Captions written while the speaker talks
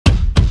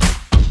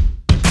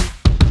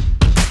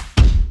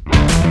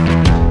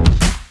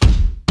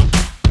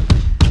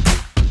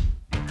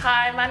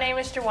my name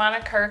is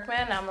Jajuanna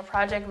Kirkman. I'm a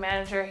project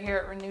manager here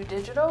at Renew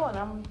Digital, and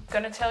I'm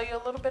going to tell you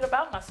a little bit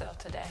about myself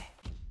today.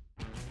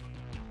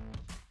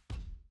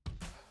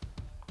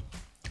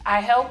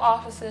 I help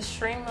offices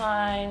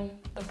streamline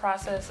the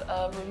process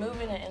of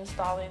removing and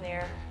installing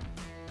their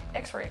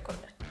X-ray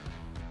equipment.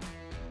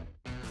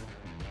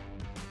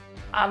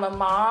 I'm a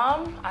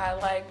mom. I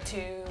like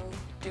to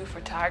do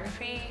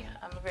photography.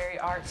 I'm a very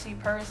artsy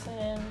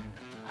person.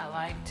 I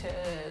like to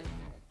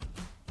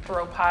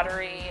throw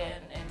pottery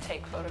and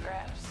take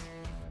photographs.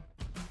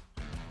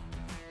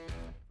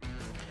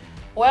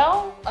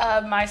 Well,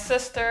 my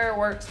sister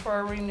works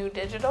for Renew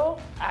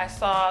Digital. I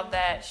saw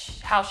that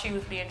how she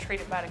was being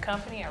treated by the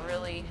company. I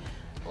really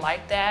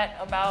liked that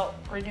about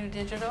Renew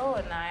Digital,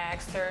 and I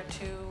asked her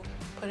to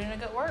put in a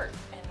good word,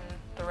 and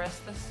the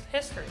rest is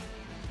history.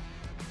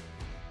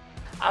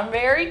 I'm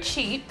very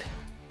cheap,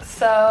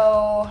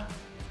 so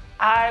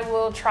I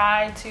will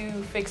try to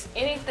fix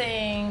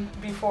anything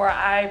before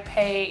I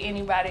pay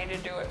anybody to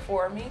do it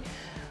for me,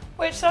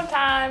 which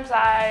sometimes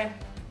I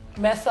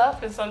mess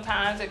up and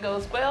sometimes it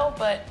goes well,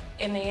 but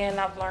in the end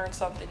I've learned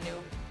something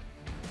new.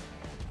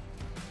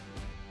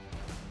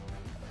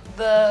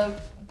 The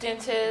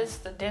dentists,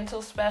 the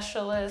dental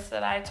specialists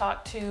that I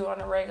talk to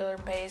on a regular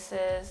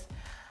basis,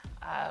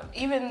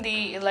 even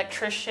the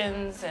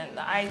electricians and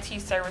the IT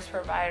service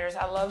providers,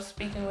 I love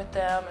speaking with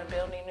them and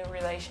building new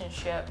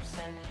relationships,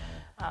 and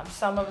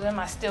some of them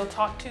I still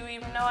talk to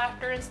even though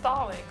after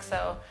installing.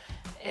 So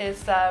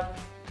it's the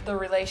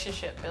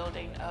relationship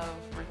building of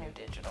Renew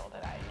Digital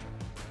that I enjoy.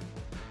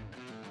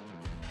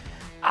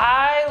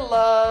 I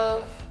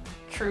love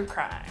true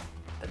crime.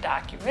 The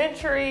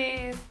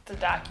documentaries, the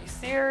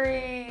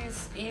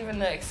docu-series, even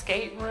the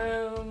escape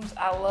rooms.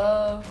 I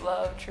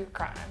love true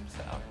crime,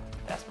 so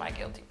that's my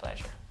guilty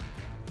pleasure.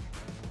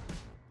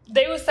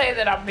 They would say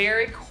that I'm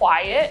very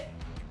quiet,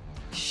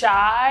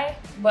 shy,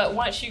 but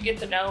once you get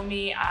to know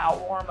me, I'll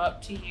warm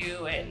up to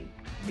you and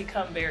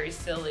become very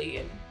silly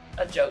and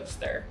a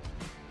jokester.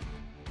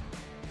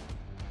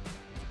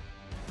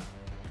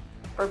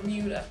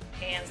 Bermuda,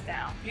 hands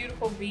down.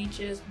 Beautiful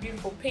beaches,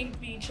 beautiful pink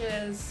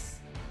beaches,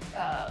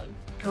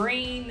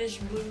 greenish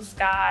blue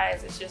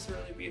skies. It's just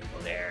really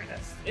beautiful there.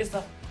 It's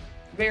a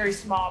very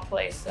small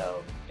place,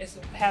 so it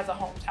has a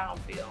hometown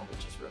feel,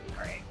 which is really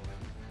great.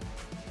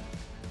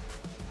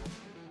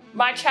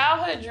 My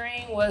childhood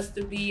dream was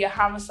to be a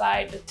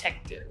homicide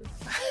detective.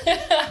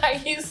 I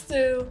used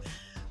to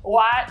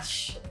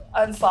watch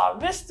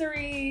Unsolved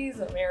Mysteries,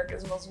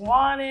 America's Most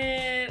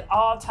Wanted,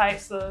 all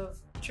types of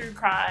true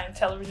crime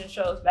television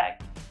shows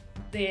back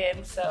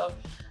then, so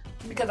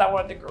because I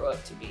wanted to grow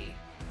up to be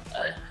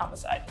a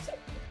homicide detective.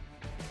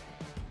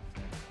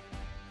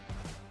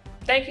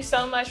 Thank you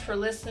so much for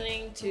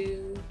listening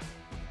to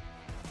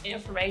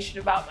information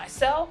about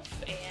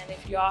myself, and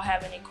if you all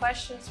have any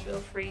questions, feel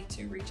free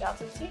to reach out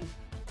to the team.